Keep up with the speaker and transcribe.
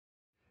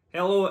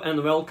Hello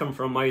and welcome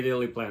from My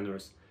Daily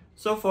Planners.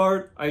 So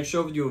far I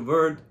showed you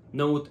Word,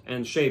 Note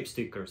and Shape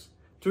stickers,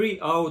 3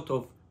 out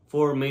of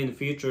 4 main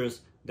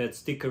features that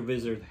Sticker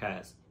Wizard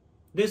has.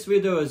 This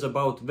video is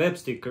about web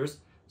stickers,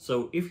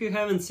 so if you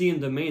haven't seen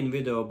the main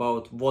video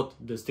about what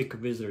the Sticker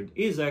Wizard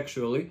is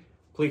actually,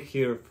 click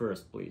here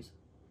first please.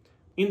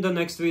 In the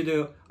next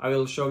video I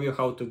will show you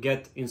how to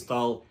get,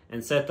 install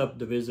and set up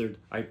the wizard,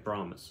 I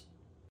promise.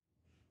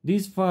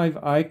 These 5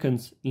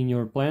 icons in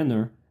your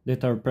planner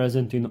that are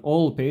present in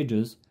all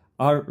pages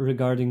are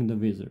regarding the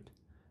wizard.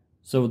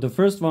 So the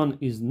first one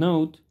is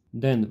Note,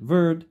 then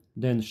Word,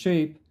 then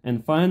Shape,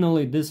 and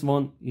finally this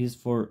one is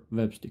for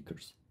web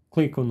stickers.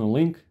 Click on the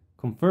link,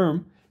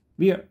 confirm.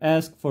 We are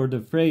asked for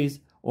the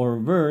phrase or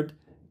word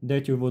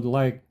that you would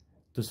like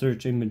to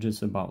search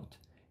images about.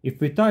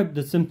 If we type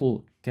the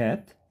simple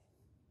cat,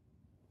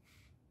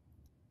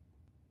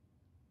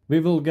 we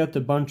will get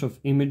a bunch of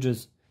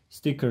images,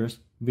 stickers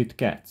with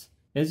cats.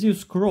 As you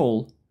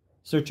scroll,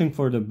 searching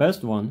for the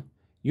best one,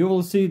 you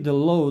will see the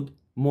Load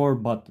More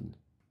button.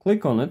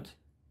 Click on it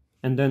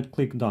and then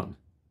click Done.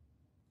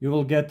 You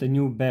will get a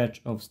new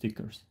batch of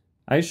stickers.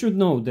 I should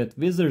note that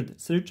Wizard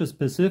searches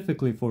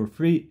specifically for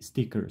free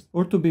stickers,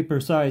 or to be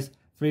precise,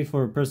 free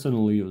for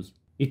personal use.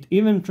 It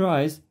even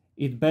tries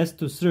its best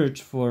to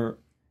search for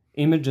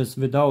images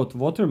without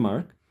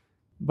watermark,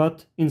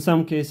 but in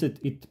some cases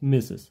it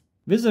misses.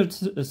 Wizard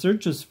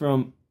searches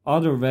from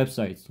other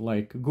websites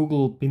like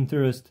Google,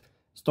 Pinterest,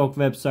 stock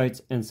websites,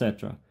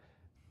 etc.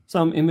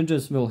 Some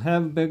images will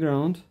have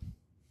background,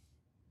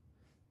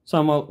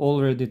 some are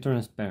already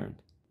transparent.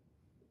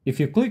 If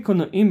you click on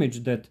an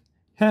image that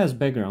has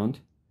background,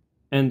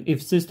 and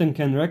if system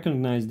can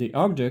recognize the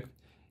object,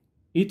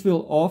 it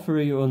will offer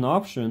you an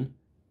option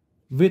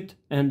with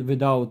and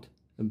without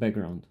a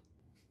background.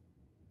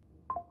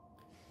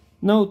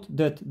 Note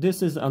that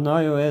this is an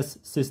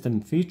iOS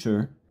system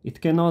feature.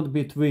 It cannot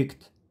be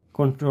tweaked,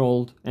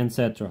 controlled,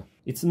 etc.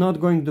 It's not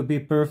going to be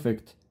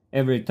perfect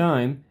every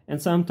time,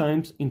 and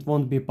sometimes it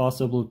won't be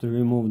possible to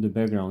remove the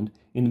background,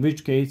 in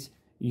which case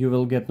you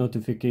will get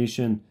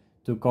notification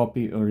to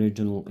copy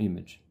original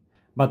image.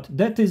 But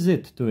that is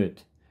it to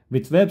it.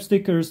 With web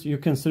stickers you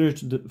can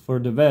search for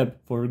the web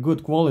for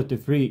good quality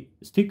free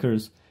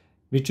stickers,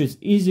 which is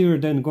easier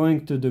than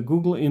going to the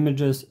Google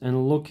images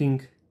and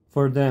looking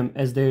for them,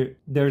 as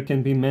there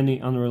can be many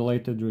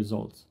unrelated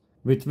results.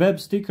 With web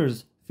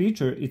stickers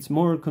feature, it's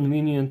more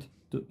convenient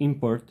to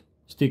import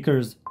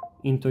stickers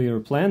into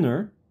your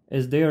planner,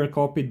 as they are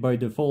copied by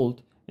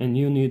default and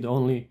you need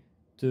only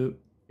to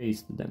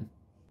paste them.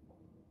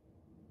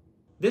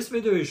 This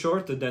video is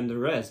shorter than the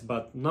rest,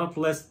 but not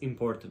less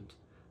important.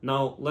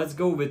 Now let's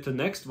go with the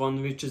next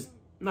one, which is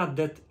not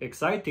that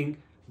exciting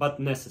but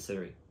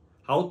necessary.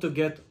 How to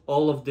get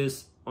all of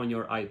this on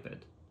your iPad.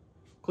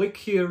 Click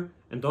here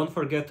and don't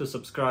forget to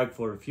subscribe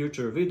for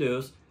future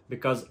videos,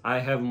 because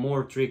I have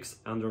more tricks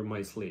under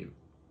my sleeve.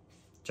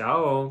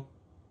 Ciao!